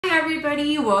Hi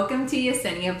everybody, welcome to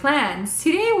Yesenia Plans.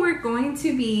 Today we're going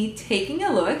to be taking a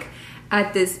look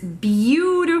at this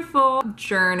beautiful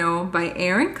journal by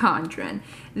Erin Condren.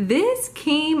 This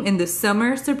came in the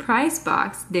summer surprise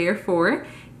box, therefore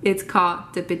it's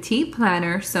called the Petite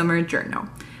Planner Summer Journal.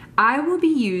 I will be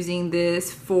using this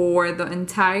for the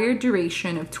entire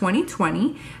duration of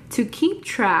 2020 to keep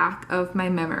track of my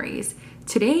memories.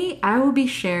 Today I will be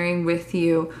sharing with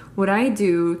you what I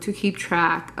do to keep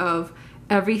track of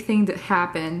everything that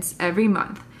happens every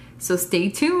month. So stay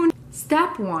tuned.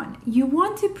 Step 1, you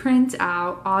want to print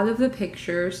out all of the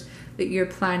pictures that you're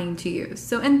planning to use.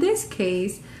 So in this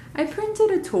case, I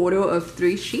printed a total of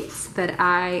 3 sheets that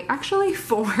actually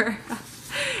 4.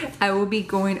 I will be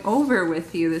going over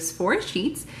with you this 4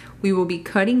 sheets. We will be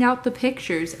cutting out the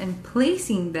pictures and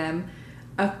placing them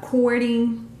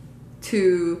according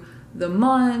to the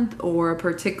month or a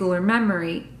particular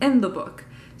memory in the book.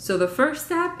 So the first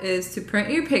step is to print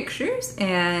your pictures,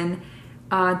 and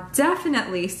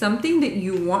definitely something that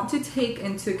you want to take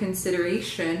into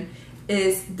consideration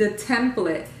is the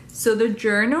template. So the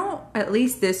journal, at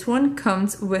least this one,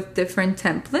 comes with different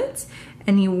templates,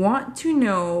 and you want to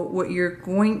know what you're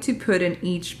going to put in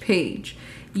each page.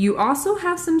 You also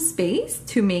have some space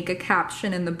to make a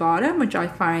caption in the bottom, which I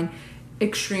find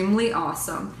extremely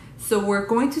awesome. So we're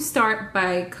going to start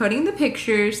by cutting the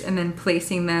pictures and then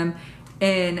placing them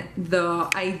in the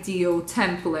ideal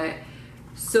template.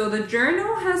 So the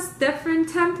journal has different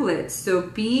templates, so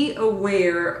be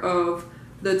aware of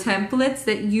the templates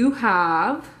that you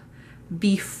have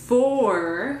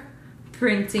before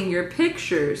printing your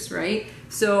pictures, right?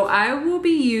 So I will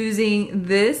be using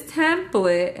this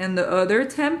template and the other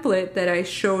template that I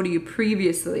showed you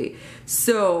previously.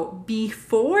 So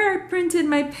before I printed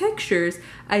my pictures,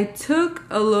 I took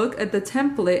a look at the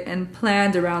template and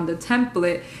planned around the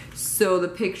template so the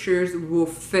pictures will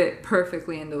fit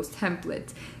perfectly in those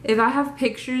templates. If I have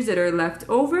pictures that are left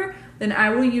over, then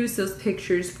I will use those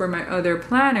pictures for my other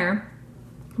planner,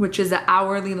 which is the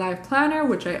hourly life planner,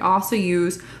 which I also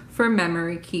use for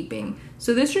memory keeping.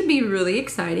 So this should be really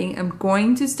exciting. I'm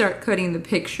going to start cutting the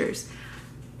pictures.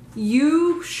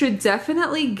 You should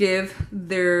definitely give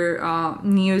their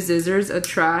Neo scissors a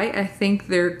try. I think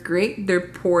they're great. They're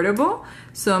portable.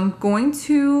 So I'm going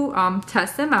to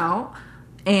test them out,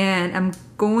 and I'm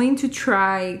going to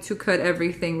try to cut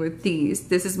everything with these.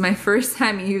 This is my first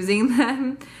time using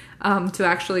them to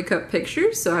actually cut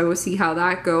pictures, so I will see how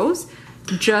that goes.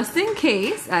 Just in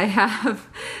case, I have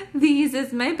these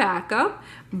as my backup,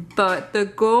 but the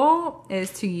goal is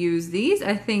to use these.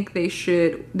 I think they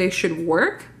should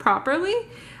work properly.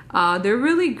 They're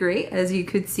really great, as you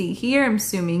could see here. I'm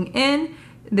zooming in.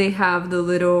 They have the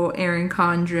little Erin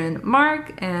Condren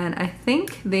mark, and I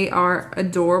think they are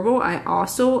adorable. I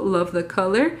also love the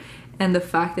color and the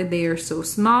fact that they are so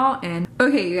small. And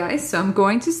okay, you guys, so I'm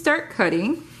going to start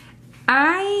cutting.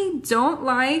 I don't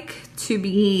like to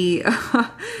be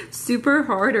super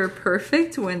hard or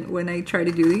perfect when I try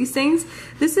to do these things.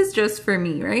 This is just for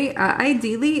me, right?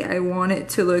 Ideally, I want it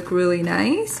to look really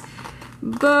nice,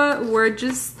 but we're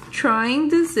just trying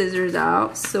the scissors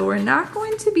out, so we're not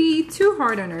going to be too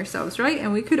hard on ourselves, right?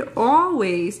 And we could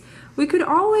always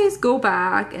go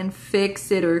back and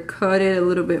fix it or cut it a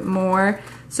little bit more.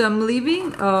 So I'm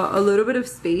leaving a little bit of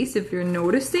space, if you're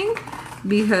noticing,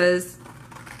 because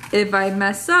if I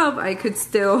mess up, I could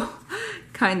still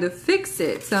kind of fix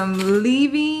it. So I'm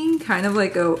leaving kind of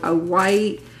like a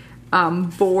white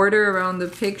border around the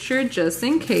picture just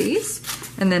in case,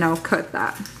 and then I'll cut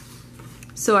that.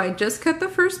 So I just cut the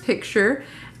first picture,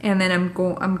 and then I'm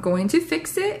going to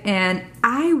fix it, and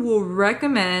I will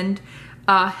recommend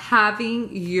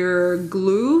having your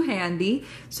glue handy.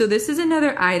 So this is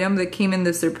another item that came in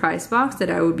the surprise box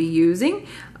that I will be using.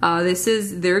 This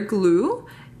is their glue,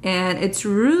 and it's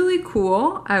really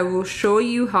cool. I will show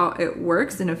you how it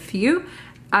works in a few.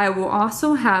 I will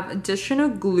also have additional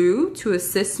glue to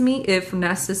assist me if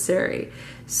necessary.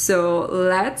 So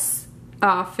let's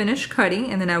finish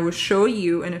cutting, and then I will show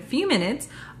you in a few minutes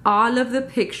all of the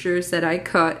pictures that I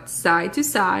cut side to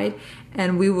side,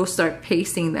 and we will start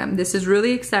pasting them. This is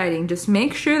really exciting. Just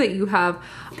make sure that you have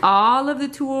all of the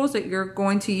tools that you're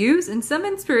going to use and some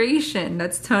inspiration.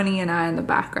 That's Tony and I in the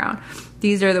background.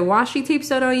 These are the washi tapes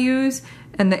that I'll use,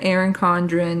 and the Erin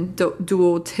Condren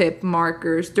dual tip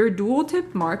markers. Their dual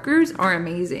tip markers are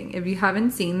amazing. If you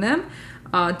haven't seen them,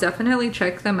 definitely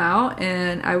check them out,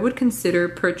 and I would consider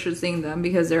purchasing them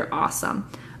because they're awesome.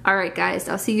 All right, guys,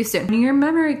 I'll see you soon. In your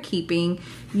memory keeping,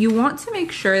 you want to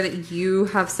make sure that you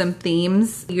have some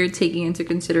themes you're taking into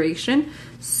consideration.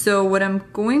 So what I'm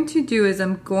going to do is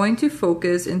I'm going to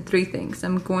focus in 3 things.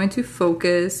 I'm going to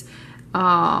focus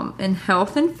in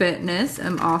health and fitness.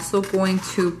 I'm also going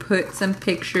to put some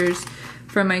pictures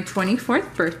from my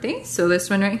 24th birthday. So this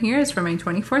one right here is for my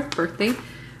 24th birthday.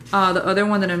 The other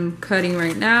one that I'm cutting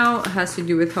right now has to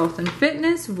do with health and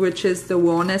fitness, which is the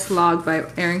wellness log by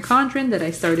Erin Condren that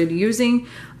I started using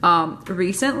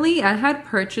recently. I had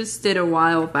purchased it a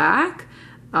while back,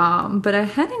 but I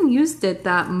hadn't used it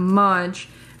that much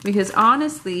because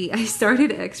honestly, I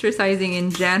started exercising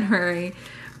in January,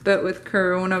 but with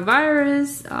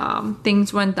coronavirus,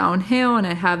 things went downhill and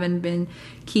I haven't been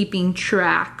keeping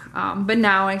track. But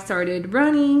now I started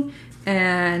running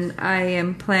and I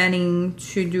am planning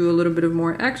to do a little bit of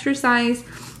more exercise.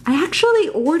 I actually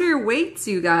order weights,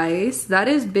 you guys. That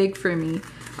is big for me.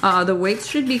 The weights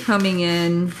should be coming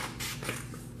in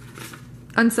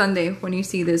on Sunday when you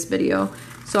see this video.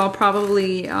 So I'll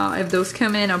probably, if those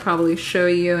come in, I'll probably show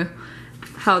you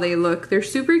how they look. They're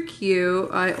super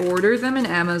cute. I ordered them in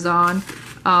Amazon.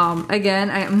 Again,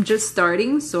 I am just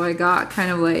starting, so I got kind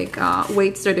of like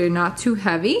weights that are not too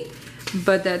heavy,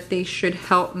 but that they should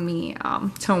help me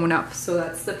tone up. So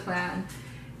that's the plan.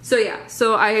 So yeah,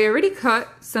 so I already cut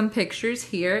some pictures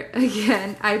here.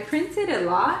 Again, I printed a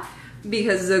lot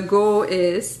because the goal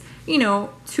is, you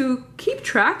know, to keep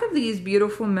track of these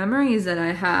beautiful memories that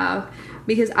I have,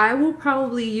 because I will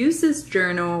probably use this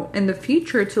journal in the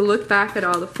future to look back at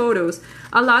all the photos.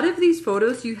 A lot of these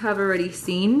photos you have already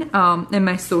seen in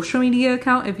my social media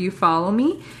account if you follow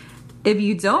me. If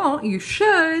you don't, you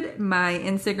should. My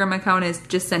Instagram account is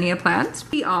Jasenia Plant.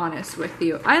 Be honest with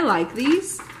you, I like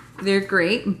these. They're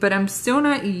great, but I'm still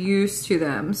not used to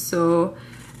them, so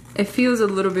it feels a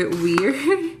little bit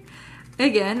weird.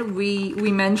 Again, we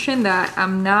mentioned that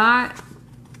I'm not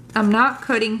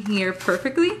cutting here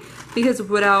perfectly, because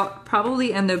what I'll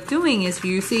probably end up doing is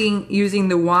using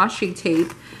the washi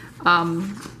tape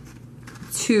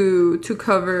to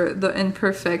cover the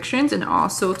imperfections and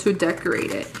also to decorate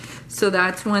it. So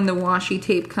that's when the washi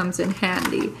tape comes in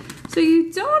handy. So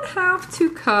you don't have to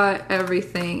cut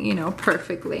everything, you know,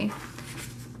 perfectly.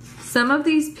 Some of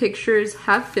these pictures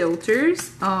have filters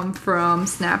from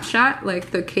Snapchat,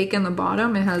 like the cake in the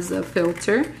bottom, it has a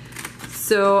filter.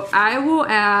 So I will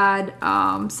add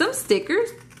some stickers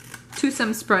to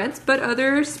some spreads, but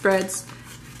other spreads,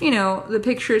 you know, the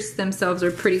pictures themselves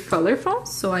are pretty colorful,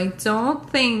 so I don't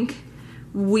think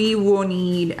we will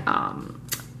need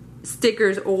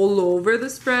stickers all over the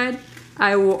spread.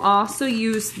 I will also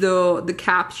use the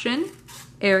caption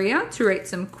area to write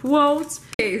some quotes.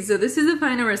 Okay, so this is the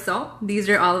final result. These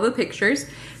are all of the pictures.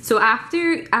 So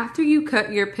after you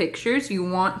cut your pictures, you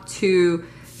want to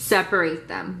separate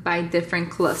them by different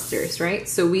clusters, right?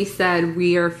 So we said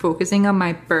we are focusing on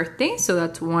my birthday, so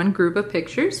that's one group of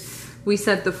pictures. We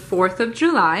said the 4th of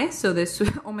July, so this,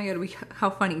 oh my god,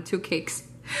 how funny, 2 cakes.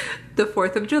 The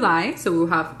 4th of July, so we'll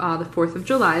have the 4th of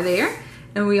July there.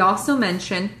 And we also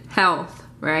mentioned health,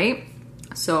 right?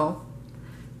 So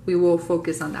we will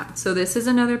focus on that. So this is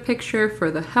another picture for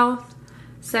the health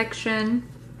section.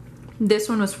 This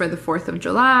one was for the 4th of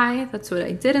July. That's what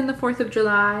I did in the 4th of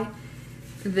July.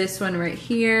 This one right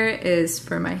here is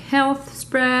for my health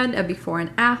spread, a before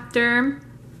and after.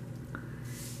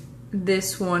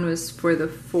 This one was for the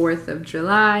 4th of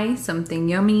July, something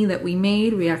yummy that we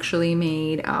made. We actually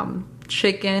made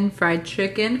fried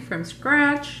chicken from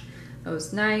scratch. That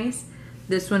was nice.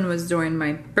 This one was during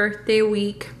my birthday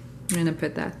week. I'm gonna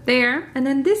put that there. And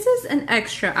then this is an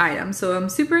extra item. So I'm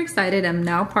super excited. I'm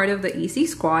now part of the EC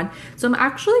squad. So I'm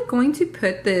actually going to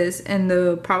put this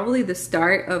in probably the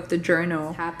start of the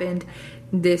journal. It happened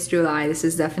this July. This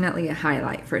is definitely a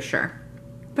highlight for sure.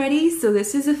 Buddies, so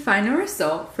this is the final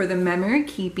result for the memory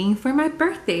keeping for my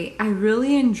birthday. I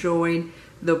really enjoyed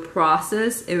the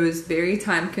process. It was very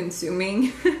time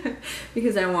consuming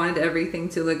because I wanted everything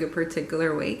to look a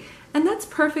particular way. And that's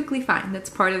perfectly fine. That's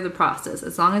part of the process.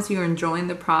 As long as you're enjoying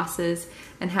the process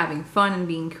and having fun and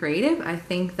being creative, I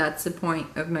think that's the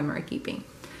point of memory keeping.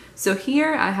 So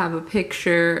here I have a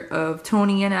picture of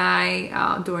Tony and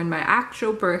I during my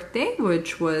actual birthday,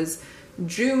 which was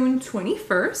June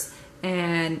 21st.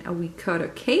 And we cut a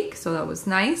cake, so that was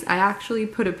nice. I actually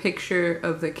put a picture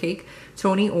of the cake.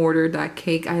 Tony ordered that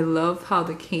cake. I love how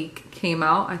the cake came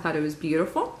out. I thought it was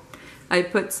beautiful. I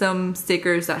put some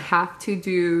stickers that have to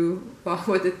do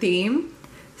with the theme.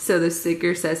 So the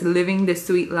sticker says, living the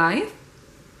sweet life.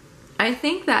 I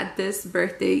think that this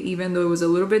birthday, even though it was a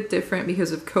little bit different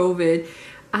because of COVID,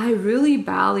 I really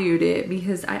valued it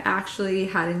because I actually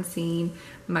hadn't seen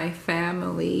my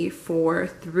family for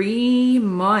 3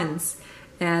 months,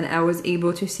 and I was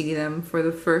able to see them for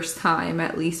the first time,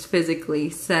 at least physically,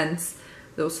 since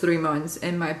those 3 months,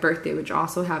 and my birthday, which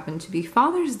also happened to be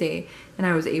Father's Day, and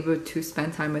I was able to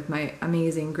spend time with my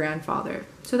amazing grandfather.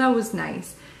 So that was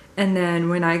nice. And then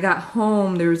when I got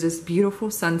home, there was this beautiful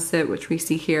sunset, which we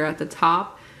see here at the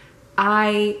top.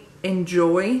 I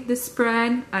enjoy the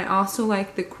spread. I also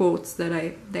like the quotes that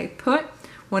I put.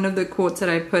 One of the quotes that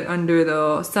I put under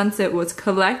the sunset was,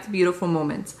 "Collect beautiful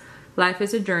moments. Life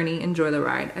is a journey, enjoy the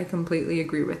ride." I completely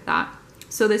agree with that.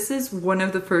 So this is one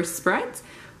of the first spreads.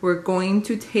 We're going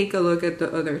to take a look at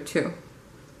the other two.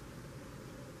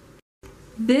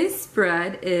 This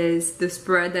spread is the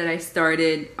spread that I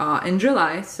started in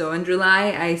July. So in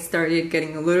July, I started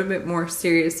getting a little bit more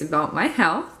serious about my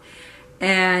health.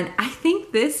 And I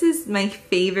think this is my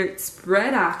favorite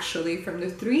spread actually from the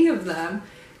 3 of them,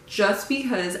 just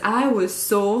because I was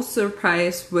so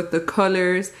surprised with the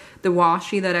colors, the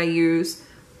washi that I use.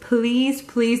 Please,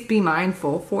 please be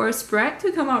mindful. For a spread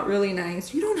to come out really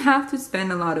nice, you don't have to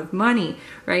spend a lot of money,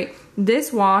 right?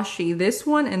 This washi, this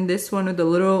one and this one with the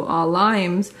little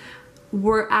limes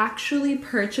were actually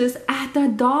purchased at the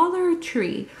Dollar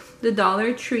Tree. The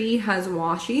Dollar Tree has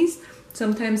washis.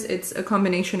 Sometimes it's a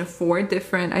combination of 4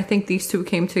 different, I think these 2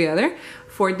 came together,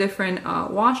 4 different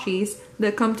washis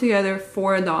that come together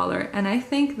for $1. And I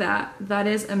think that that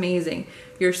is amazing.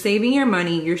 You're saving your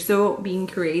money, you're still being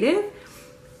creative.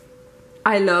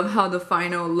 I love how the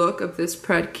final look of this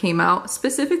spread came out.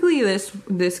 Specifically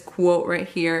this quote right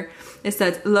here. It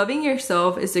says, "Loving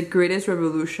yourself is the greatest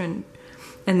revolution."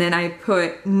 And then I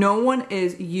put, "No one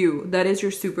is you. That is your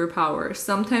superpower."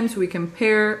 Sometimes we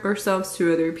compare ourselves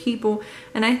to other people,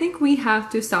 and I think we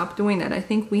have to stop doing that. I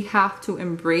think we have to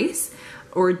embrace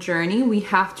our journey. We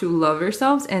have to love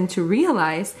ourselves and to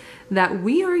realize that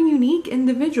we are unique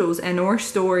individuals, and our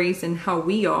stories and how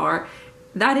we are,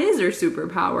 that is our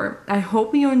superpower. I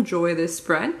hope you enjoy this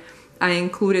spread. I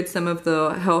included some of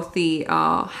the healthy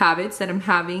habits that I'm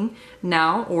having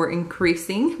now, or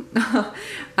increasing.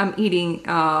 I'm eating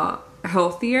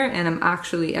healthier, and I'm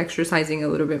actually exercising a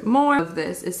little bit more. Of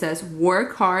this, it says,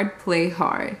 "Work hard, play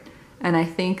hard." And I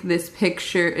think this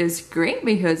picture is great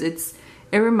because it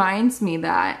reminds me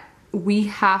that we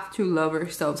have to love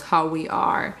ourselves how we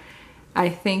are. I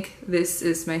think this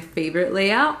is my favorite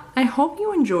layout. I hope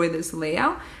you enjoy this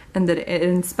layout and that it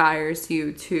inspires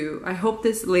you to, I hope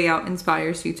this layout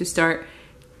inspires you to start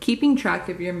keeping track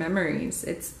of your memories.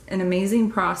 It's an amazing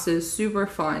process, super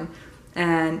fun,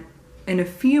 and in a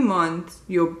few months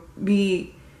you'll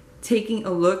be taking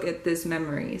a look at these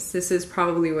memories. This is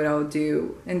probably what I'll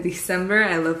do in December.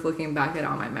 I love looking back at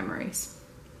all my memories.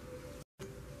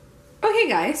 Okay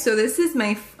guys, so this is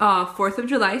my 4th of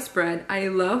July spread. I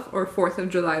love our 4th of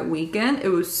July weekend. It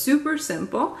was super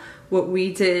simple. What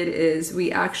we did is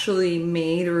we actually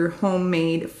made our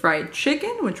homemade fried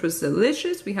chicken, which was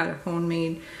delicious. We had a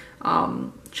homemade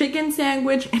chicken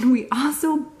sandwich, and we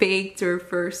also baked our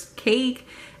first cake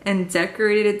and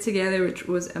decorated it together, which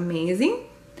was amazing.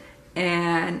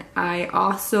 And I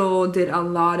also did a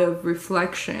lot of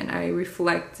reflection. I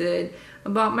reflected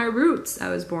about my roots. I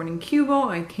was born in Cuba.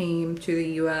 I came to the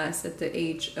US at the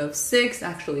age of 6,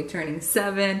 actually turning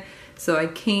 7. So I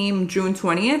came June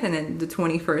 20th, and then the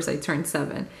 21st I turned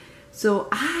 7. So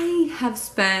I have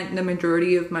spent the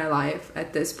majority of my life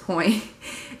at this point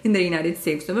in the United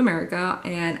States of America,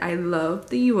 and I love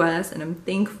the US, and I'm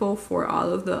thankful for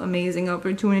all of the amazing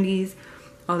opportunities,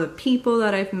 all the people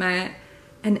that I've met,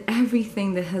 and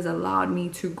everything that has allowed me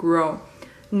to grow.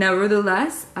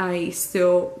 Nevertheless, I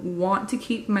still want to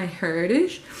keep my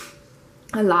heritage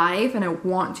alive, and I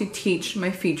want to teach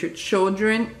my future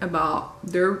children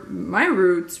about my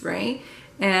roots, right?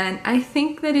 And I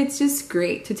think that it's just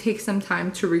great to take some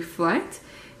time to reflect.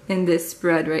 In this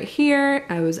spread right here,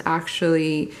 I was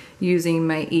actually using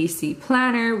my EC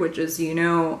planner, which, as you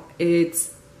know,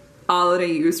 it's all that I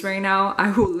use right now.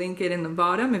 I will link it in the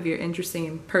bottom if you're interested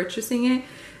in purchasing it.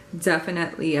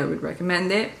 Definitely, I would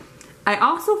recommend it. I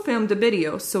also filmed a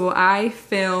video. So I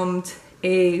filmed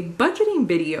a budgeting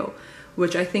video,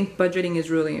 which I think budgeting is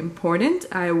really important.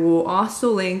 I will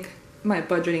also link my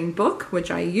budgeting book, which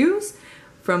I use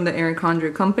from the Erin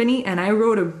Condren company. And I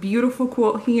wrote a beautiful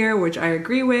quote here, which I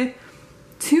agree with.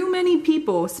 Too many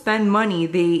people spend money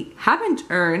they haven't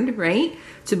earned, right?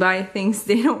 To buy things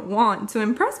they don't want, to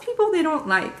impress people they don't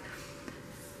like.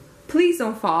 Please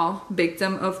don't fall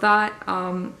victim of that.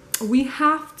 We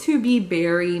have to be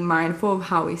very mindful of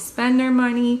how we spend our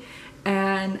money,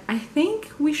 and I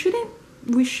think we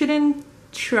shouldn't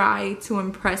try to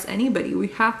impress anybody. We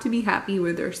have to be happy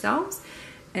with ourselves,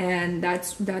 and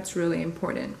that's really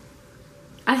important.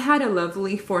 I had a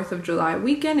lovely 4th of July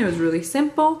weekend. It was really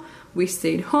simple. We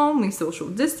stayed home, we social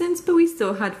distanced, but we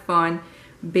still had fun.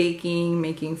 baking,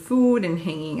 making food, and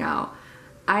hanging out.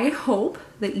 I hope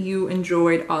that you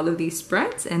enjoyed all of these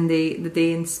spreads and that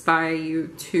they inspire you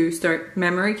to start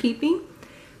memory keeping.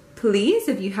 Please,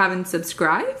 if you haven't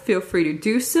subscribed, feel free to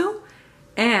do so.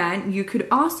 And you could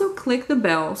also click the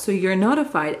bell so you're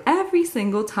notified every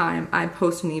single time I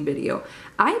post a new video.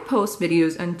 I post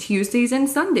videos on Tuesdays and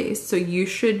Sundays, so you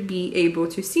should be able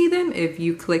to see them if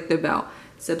you click the bell.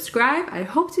 Subscribe. I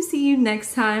hope to see you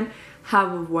next time.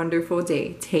 Have a wonderful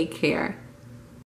day. Take care.